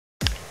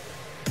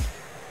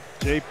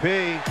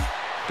JP,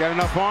 got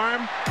enough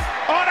arm?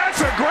 Oh,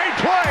 that's a great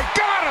play.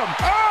 Got him.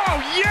 Oh,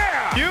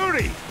 yeah.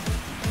 Beauty.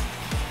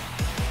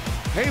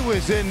 He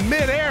was in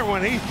midair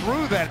when he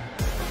threw that.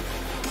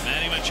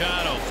 Manny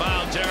Machado,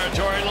 foul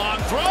territory, long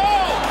throw.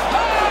 Oh,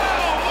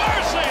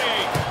 mercy.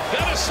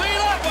 Gonna see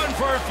that one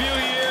for a few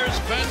years.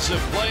 Defensive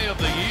play of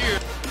the year.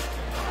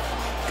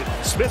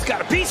 Smith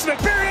got a piece of it.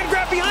 Berrien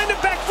grab behind him,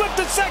 back flip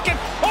to second.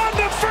 On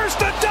to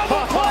first, a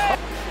double play.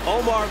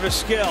 Omar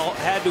Vizquel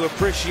had to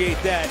appreciate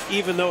that,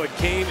 even though it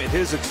came at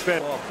his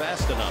expense. Ball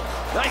fast enough.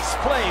 Nice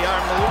play,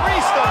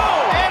 Armando.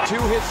 And to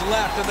his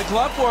left, and the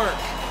glove work.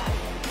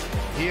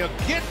 He'll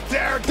get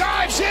there,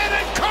 dives in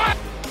and caught.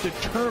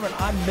 Determined,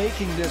 I'm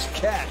making this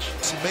catch.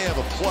 He may have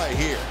a play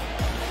here.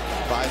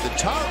 By the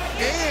top,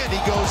 and he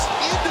goes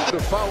into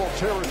the foul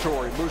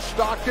territory.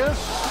 Moustakas,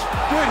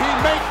 did he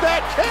make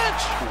that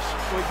catch?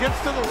 When he gets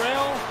to the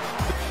rail,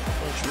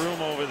 There's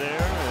room over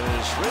there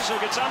as Rizzo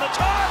gets on the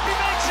top. He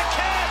makes a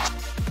catch.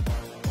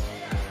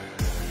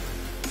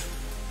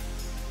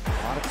 A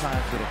lot of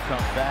times it'll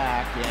come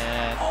back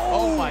and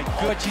oh my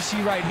god, you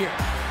see right here.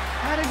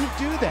 How did he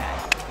do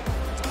that?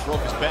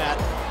 Broke his bat.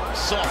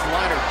 Soft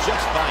liner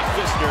just by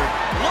Fister.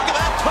 Look at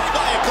that play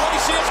by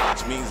Iglesias.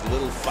 Which means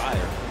little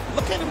fire.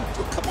 Look at him.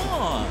 Come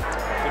on.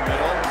 The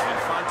middle.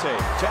 Infante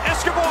to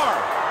Escobar.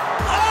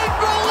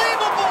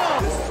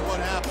 Unbelievable. This is what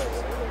happens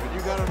when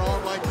you got an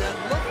arm like that.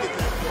 Look at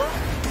that.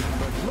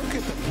 But look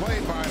at the play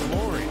by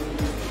Laurie.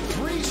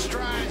 3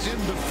 strides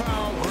into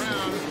foul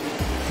ground.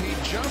 He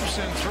jumps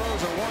and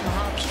throws a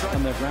one-hop strike.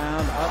 On the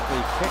ground, up the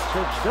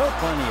picture, still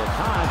plenty of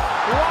time.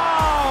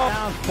 Wow!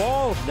 Down,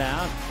 falls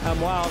down, and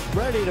Wild's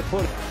ready to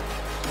put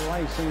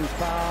slicing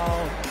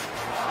foul.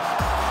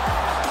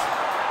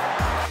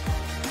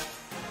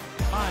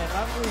 Fine,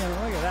 ugly, and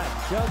look at that.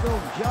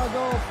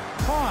 Juggle,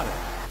 caught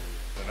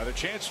it. Another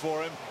chance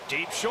for him.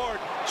 Deep short.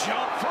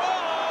 Jump throw.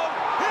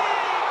 He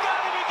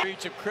got it.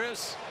 Reach of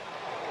Chris.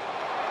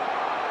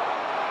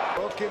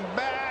 Broken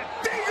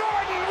back. D.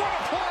 Gordon, what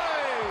a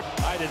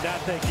play! I did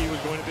not think he was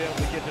going to be able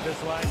to get to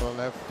this line. Well,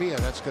 left field,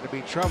 that's going to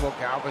be trouble.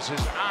 Galvis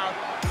is out.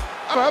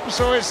 Up,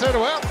 so he said,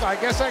 well, I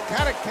guess I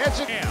kind of catch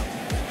it.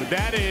 The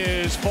bat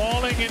is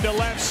falling into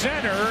left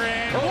center,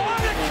 and what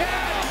a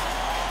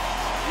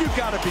catch! You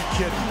got to be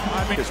kidding.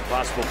 I mean, his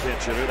possible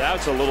pinch hitter.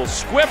 That's a little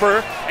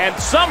squibber, and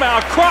somehow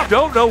Crop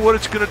don't know what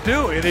it's going to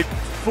do, and it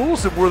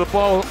fools him where the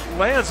ball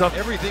lands on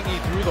Everything he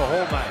threw the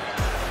whole night.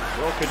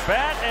 broken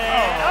bat,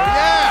 and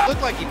Yeah!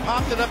 Looked like he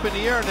popped it up in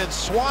the air and then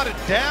swatted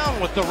down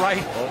with the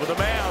right. over the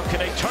mound. Can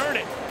they turn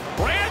it?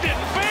 Brandon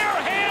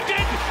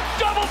barehanded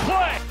double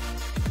play.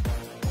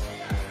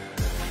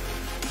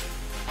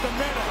 The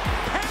middle.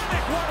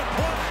 Panic, what a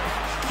play.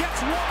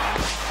 Gets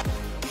one.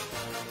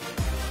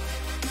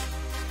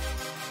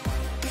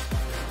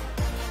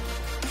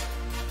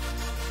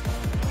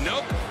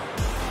 Nope.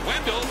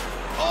 Wendell.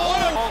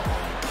 Oh!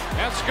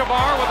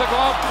 Escobar with a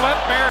glove flip.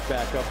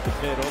 back up the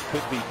middle.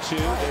 Could be 2.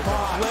 There's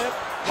a flip,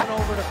 and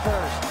over to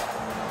first.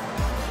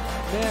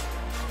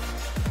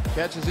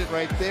 Catches it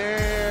right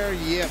there.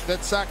 Yep,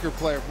 that soccer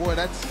player. Boy,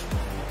 that's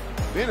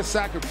being a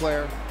soccer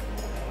player.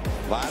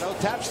 Lotto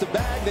taps the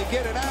bag. They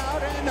get it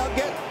out, and they'll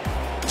get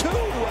 2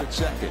 at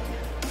second.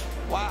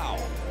 Wow.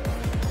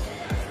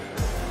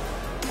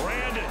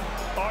 Brandon,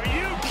 are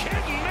you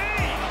kidding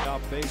me?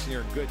 Out base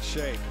here in good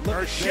shape.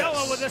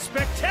 Urshela with a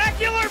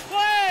spectacular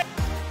play.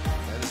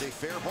 That is a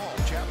fair ball.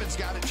 Chapman's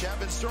got it.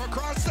 Chapman's throw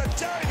across the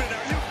diamond.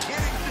 Are you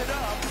kidding? It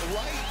up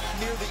right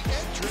near the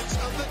entrance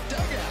of the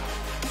dugout.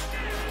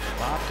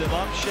 Popped him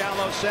up,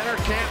 shallow center,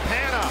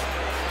 Campana.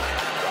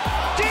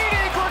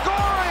 Didi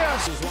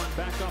Gregorius! This one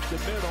back up the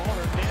middle.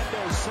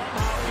 Hernando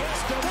somehow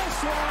gets to this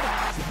one.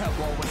 That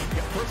ball when he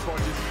got first of all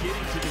just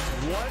getting to this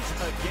once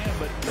again,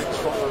 but next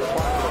ball it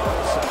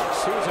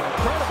was an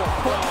incredible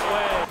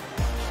play.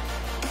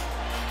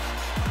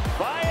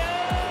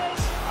 Baez!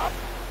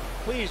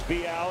 Please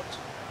be out.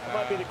 That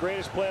might be the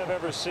greatest play I've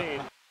ever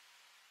seen.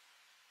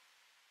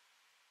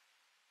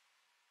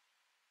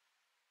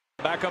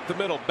 Back up the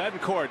middle,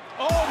 Betancourt.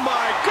 Oh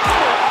my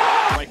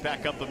goodness! Right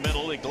back up the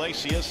middle,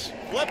 Iglesias.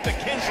 Flip to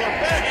Kinsler,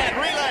 backhand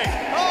relay.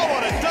 Oh,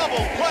 what a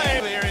double play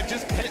there. It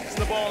just hits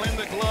the ball in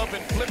the glove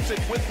and flips it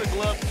with the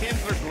glove.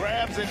 Kinsler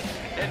grabs it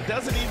and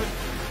doesn't even.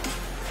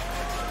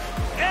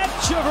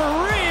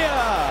 Echeverria!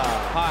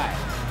 Hi,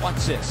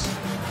 what's this?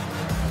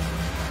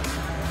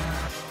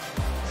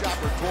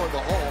 Chopper toward the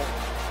hole.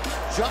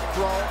 Jump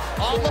throw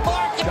on the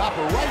mark.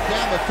 Chopper right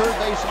down the third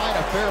base line.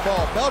 A fair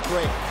ball.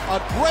 Belgrade. A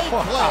great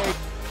play.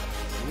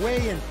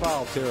 Way in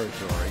foul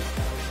territory.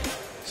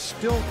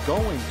 Still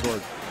going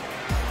toward.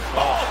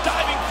 Oh,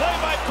 diving play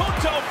by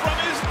Punto from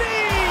his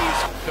knees.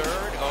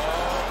 Third,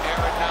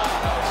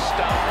 Arenado.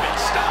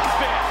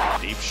 Stop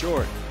it. Deep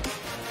short.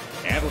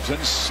 Anderson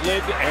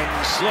slid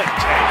and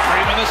slipped. And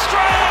Freeman the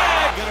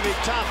strike. Gonna be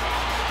tough.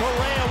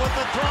 Correa with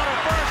the throw to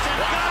first and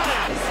got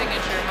it.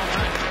 Signature home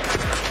run.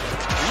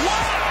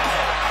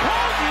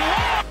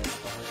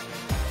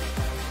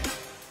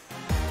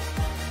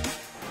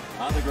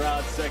 On the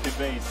ground, second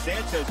base.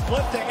 Sanchez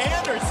flipped to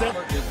Anderson.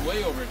 Is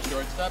way over at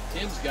shortstop.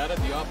 Tim's got it.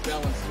 The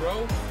off-balance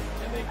throw.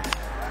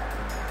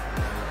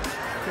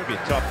 Could be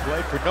a tough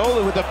play for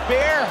Nola with a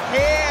bare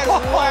hand.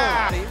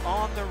 Wow!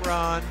 On the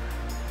run.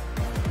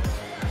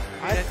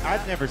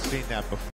 I've never seen that before.